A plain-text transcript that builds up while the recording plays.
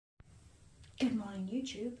Good morning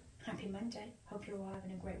YouTube, happy Monday, hope you're all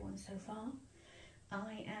having a great one so far.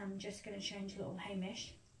 I am just going to change little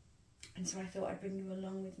Hamish, and so I thought I'd bring you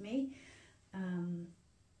along with me and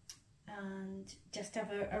just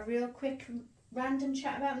have a real quick random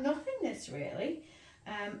chat about nothingness really.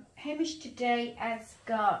 Hamish today has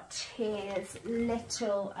got his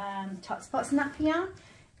little Tot Spots nappy on.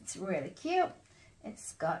 It's really cute.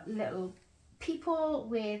 It's got little people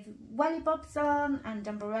with welly bobs on and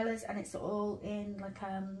umbrellas, and it's all in like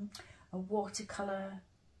a watercolor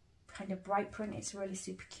kind of bright print. It's really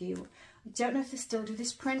super cute. I don't know if they still do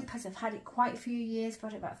this print because I've had it quite a few years,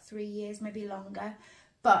 got it about 3 years, maybe longer.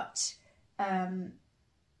 But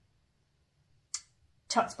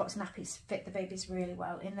Tot Spots nappies fit the babies really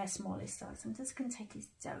well in their smallest size. I'm just going to take his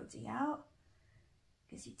dodie out.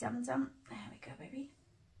 Gives you dum-dum. There we go, baby.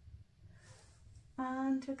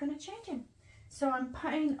 And we're going to change him. So I'm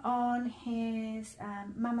putting on his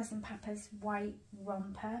Mamas and Papas white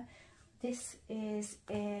romper. This is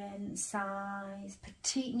in size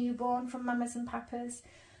petite newborn from Mamas and Papas.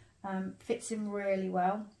 Fits him really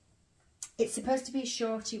well. It's supposed to be a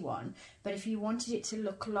shorty one, but if you wanted it to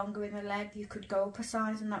look longer in the leg, you could go up a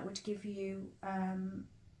size, and that would give you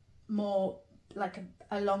more, like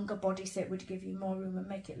a longer body, so it would give you more room and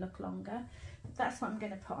make it look longer. That's what I'm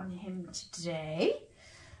going to put on him today.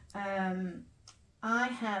 I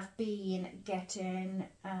have been getting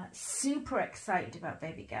super excited about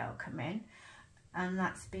baby girl coming, and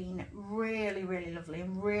that's been really, really lovely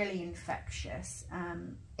and really infectious.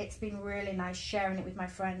 It's been really nice sharing it with my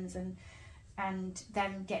friends and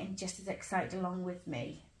them getting just as excited along with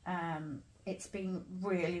me. It's been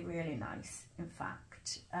really, really nice. In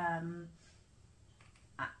fact, I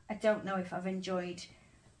don't know if I've enjoyed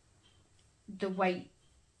the wait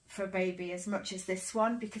for a baby as much as this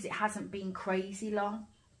one, because it hasn't been crazy long.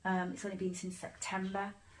 It's only been since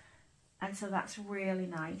September, and so that's really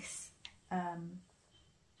nice,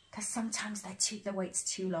 because sometimes the wait's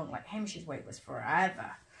too long. Like Hamish's wait was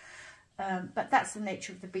forever, but that's the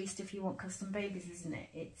nature of the beast if you want custom babies, isn't it?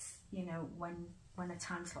 It's, you know, when a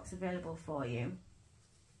time slot's available for you.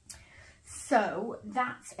 So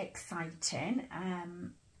that's exciting.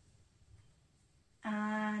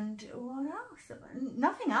 And what else?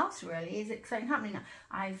 Nothing else really is exciting happening now.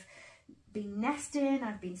 I've been nesting,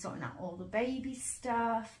 I've been sorting out all the baby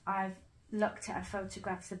stuff, I've looked at our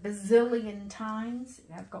photographs a bazillion times.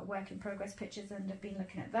 I've got work in progress pictures and I've been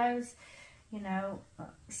looking at those, you know,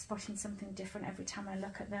 spotting something different every time I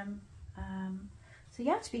look at them. So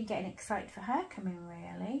yeah, I've been getting excited for her coming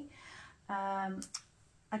really.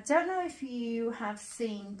 I don't know if you have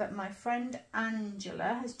seen, but my friend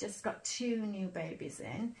Angela has just got 2 new babies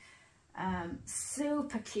in.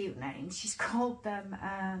 Super cute names. She's called them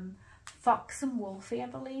Fox and Wolfie, I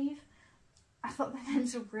believe. I thought the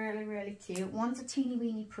names were really, really cute. One's a teeny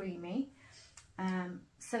weeny preemie,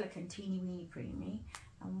 silicone teeny weeny preemie,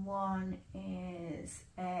 and one is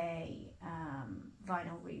a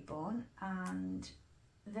vinyl reborn, and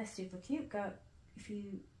they're super cute. Go, if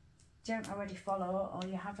you don't already follow or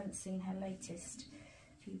you haven't seen her latest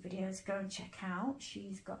few videos, go and check out.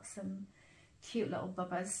 She's got some cute little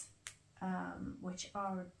bubbas, which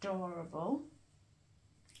are adorable.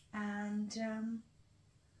 And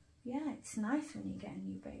yeah, it's nice when you get a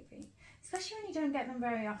new baby, especially when you don't get them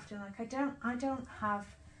very often. Like I don't have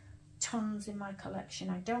tons in my collection.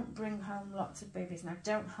 I don't bring home lots of babies, and I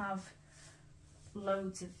don't have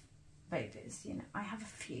loads of babies, you know. I have a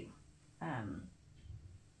few,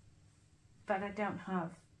 but I don't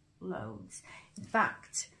have loads. In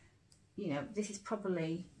fact, you know, this is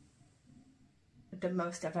probably the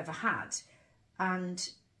most I've ever had, and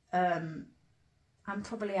I'm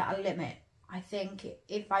probably at a limit. I think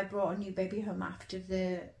if I brought a new baby home after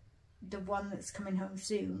the one that's coming home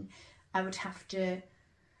soon, I would have to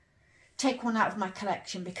take one out of my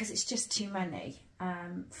collection, because it's just too many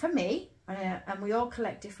for me. And we all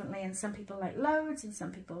collect differently, and some people like loads and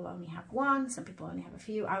some people only have one, some people only have a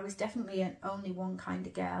few. I was definitely an only one kind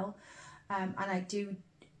of girl, and I do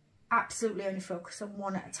absolutely only focus on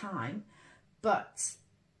one at a time, but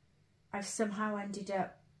I've somehow ended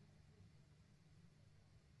up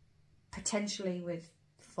potentially with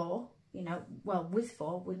 4, you know, well, with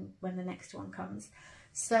 4 when the next one comes.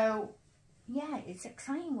 So yeah, it's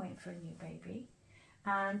exciting waiting for a new baby.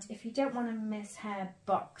 And if you don't want to miss her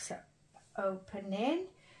box opening,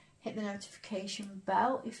 hit the notification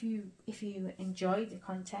bell. If you enjoy the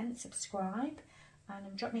content, subscribe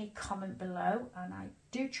and drop me a comment below, and I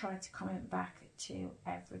do try to comment back to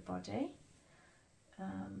everybody.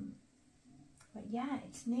 But yeah,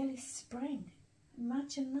 it's nearly spring.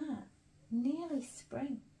 Imagine that, nearly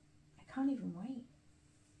spring. I can't even wait.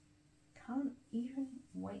 Can't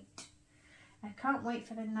can't wait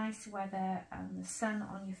for the nice weather and the sun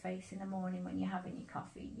on your face in the morning when you're having your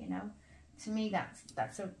coffee, you know. To me, that's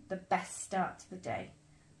the best start to the day.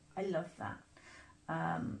 I love that.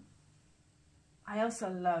 I also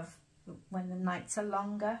love when the nights are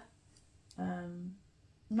longer.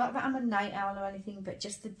 Not that I'm a night owl or anything, but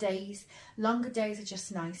just the days, longer days are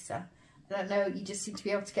just nicer. I don't know, you just seem to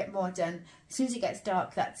be able to get more done. As soon as it gets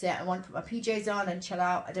dark, that's it. I want to put my PJs on and chill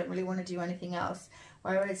out. I don't really want to do anything else.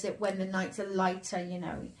 Whereas when the nights are lighter, you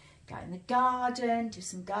know, go in the garden, do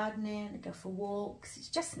some gardening, go for walks. It's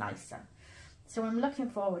just nicer. So I'm looking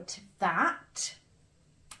forward to that.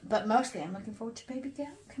 But mostly I'm looking forward to baby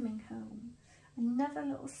girl coming home. Another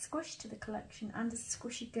little squish to the collection, and a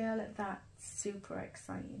squishy girl at that. Super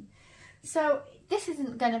exciting. So this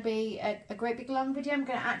isn't going to be a great big long video. I'm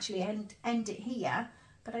going to actually end it here,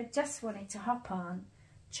 but I just wanted to hop on,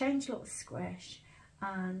 change little squish,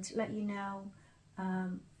 and let you know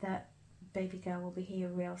that baby girl will be here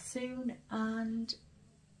real soon, and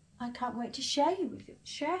I can't wait to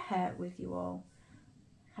share her with you all.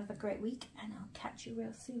 Have a great week, and I'll catch you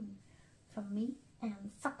real soon. From me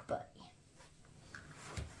and Fuckboy.